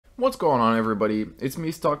What's going on, everybody? It's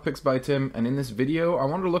me, Stock Picks by Tim, and in this video I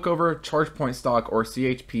wanted to look over Chargepoint stock, or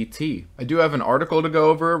CHPT. I do have an article to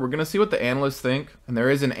go over. We're going to see what the analysts think, and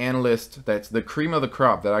there is an analyst that's the cream of the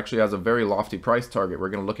crop that actually has a very lofty price target. We're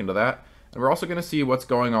going to look into that, and we're also going to see what's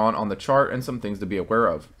going on the chart and some things to be aware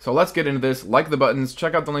of. So let's get into this. Like the buttons,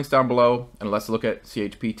 check out the links down below, and let's look at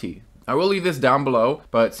CHPT. I will leave this down below,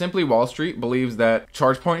 but Simply Wall Street believes that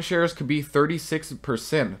Chargepoint shares could be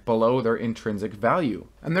 36% below their intrinsic value.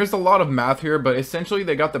 And there's a lot of math here, but essentially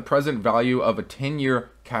they got the present value of a 10-year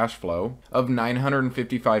cash flow of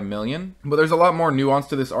 $955 million. But there's a lot more nuance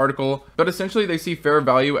to this article, but essentially they see fair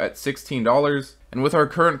value at $16, and with our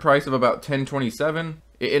current price of about $10.27,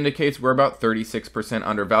 it indicates we're about 36%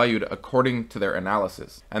 undervalued according to their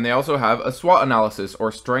analysis. And they also have a SWOT analysis,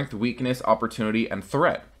 or strength, weakness, opportunity, and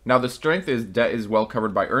threat. Now the strength is debt is well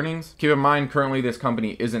covered by earnings. Keep in mind, currently this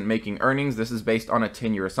company isn't making earnings. This is based on a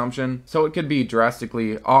 10-year assumption, so it could be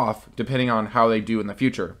drastically off depending on how they do in the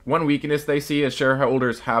future. One weakness they see is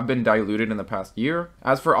shareholders have been diluted in the past year.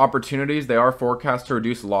 As for opportunities, they are forecast to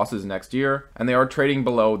reduce losses next year, and they are trading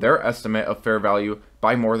below their estimate of fair value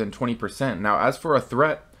by more than 20%. Now as for a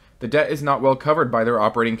threat, the debt is not well covered by their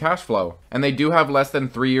operating cash flow, and they do have less than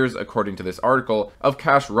 3 years, according to this article, of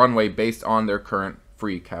cash runway based on their current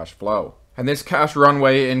free cash flow. And this cash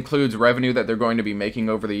runway includes revenue that they're going to be making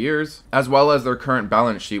over the years, as well as their current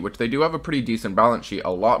balance sheet, which they do have a pretty decent balance sheet, a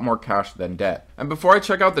lot more cash than debt. And before I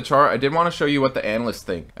check out the chart, I did want to show you what the analysts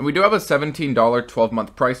think. And we do have a $17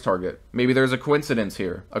 12-month price target. Maybe there's a coincidence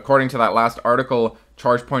here. According to that last article,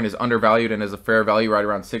 Chargepoint is undervalued and is a fair value right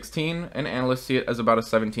around 16, and analysts see it as about a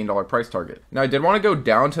 $17 price target. Now I did want to go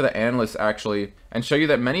down to the analysts actually and show you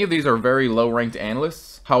that many of these are very low ranked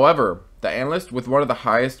analysts. However, the analyst with one of the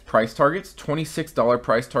highest price targets, $26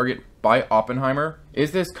 price target by Oppenheimer,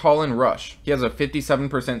 is this Colin Rush. He has a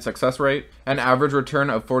 57% success rate, an average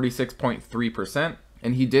return of 46.3%,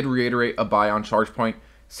 and he did reiterate a buy on Chargepoint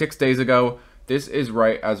 6 days ago. This is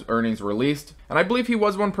right as earnings released, and I believe he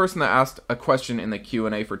was one person that asked a question in the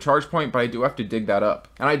Q&A for Chargepoint, but I do have to dig that up.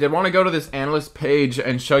 And I did want to go to this analyst page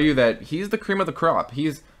and show you that he's the cream of the crop.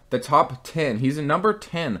 He's the top 10. He's a number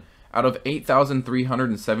 10 out of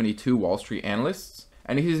 8,372 Wall Street analysts,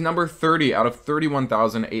 and he's number 30 out of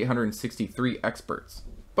 31,863 experts.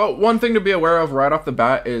 But one thing to be aware of right off the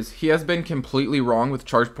bat is he has been completely wrong with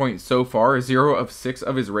Chargepoint so far. 0 of 6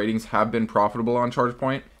 of his ratings have been profitable on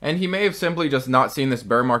Chargepoint, and he may have simply just not seen this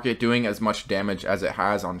bear market doing as much damage as it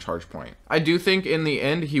has on Chargepoint. I do think in the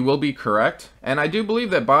end he will be correct, and I do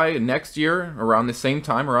believe that by next year, around the same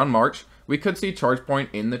time, around March, we could see Chargepoint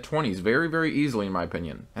in the 20s very, very easily, in my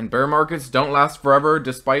opinion. And bear markets don't last forever,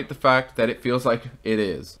 despite the fact that it feels like it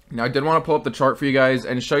is. Now I did want to pull up the chart for you guys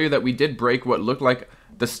and show you that we did break what looked like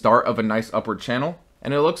the start of a nice upward channel,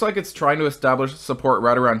 and it looks like it's trying to establish support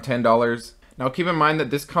right around $10. Now keep in mind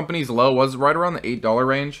that this company's low was right around the $8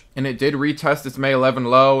 range, and it did retest its May 11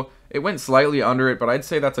 low. It went slightly under it, but I'd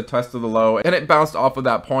say that's a test of the low, and it bounced off of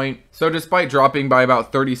that point. So despite dropping by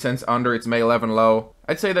about 30 cents under its May 11 low,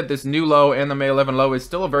 I'd say that this new low and the May 11 low is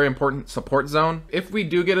still a very important support zone. If we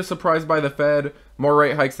do get a surprise by the Fed, more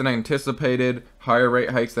rate hikes than anticipated, higher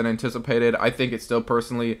rate hikes than anticipated, I think it still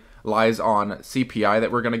personally lies on CPI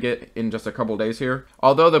that we're going to get in just a couple days here.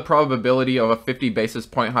 Although the probability of a 50 basis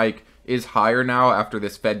point hike is higher now after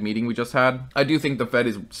this Fed meeting we just had, I do think the Fed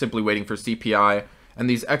is simply waiting for CPI, and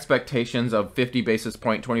these expectations of 50 basis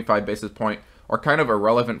point, 25 basis point are kind of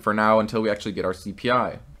irrelevant for now until we actually get our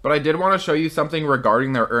CPI. But I did want to show you something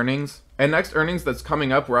regarding their earnings. And next earnings that's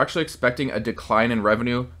coming up, we're actually expecting a decline in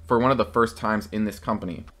revenue for one of the first times in this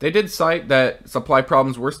company. They did cite that supply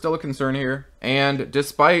problems were still a concern here, and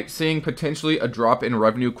despite seeing potentially a drop in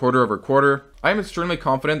revenue quarter over quarter, I am extremely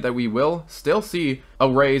confident that we will still see a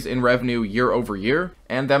raise in revenue year over year,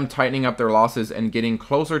 and them tightening up their losses and getting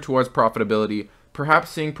closer towards profitability,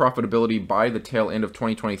 perhaps seeing profitability by the tail end of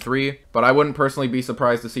 2023, but I wouldn't personally be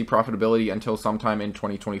surprised to see profitability until sometime in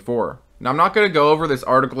 2024. Now I'm not going to go over this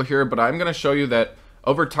article here, but I'm going to show you that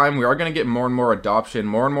over time we are going to get more and more adoption,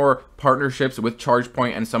 more and more partnerships with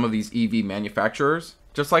Chargepoint and some of these EV manufacturers,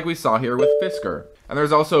 just like we saw here with Fisker. And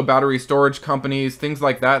there's also battery storage companies, things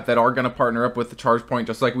like that, that are going to partner up with the Chargepoint,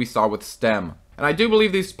 just like we saw with STEM. And I do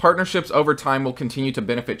believe these partnerships over time will continue to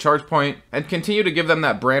benefit Chargepoint and continue to give them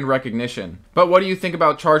that brand recognition. But what do you think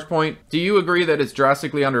about Chargepoint? Do you agree that it's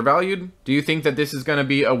drastically undervalued? Do you think that this is going to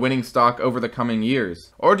be a winning stock over the coming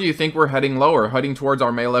years? Or do you think we're heading lower, heading towards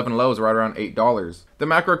our May 11 lows right around $8? The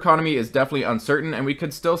macroeconomy is definitely uncertain, and we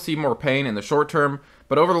could still see more pain in the short term,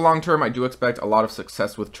 but over the long term, I do expect a lot of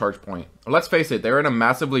success with Chargepoint. Let's face it, they're in a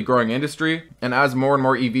massively growing industry, and as more and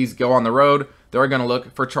more EVs go on the road, they're going to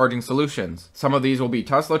look for charging solutions. Some of these will be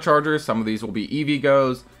Tesla chargers, some of these will be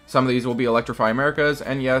EVgo's, some of these will be Electrify America's,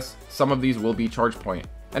 and yes, some of these will be Chargepoint.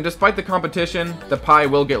 And despite the competition, the pie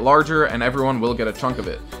will get larger and everyone will get a chunk of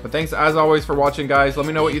it. But thanks as always for watching, guys. Let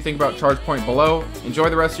me know what you think about Chargepoint below. Enjoy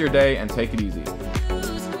the rest of your day and take it easy.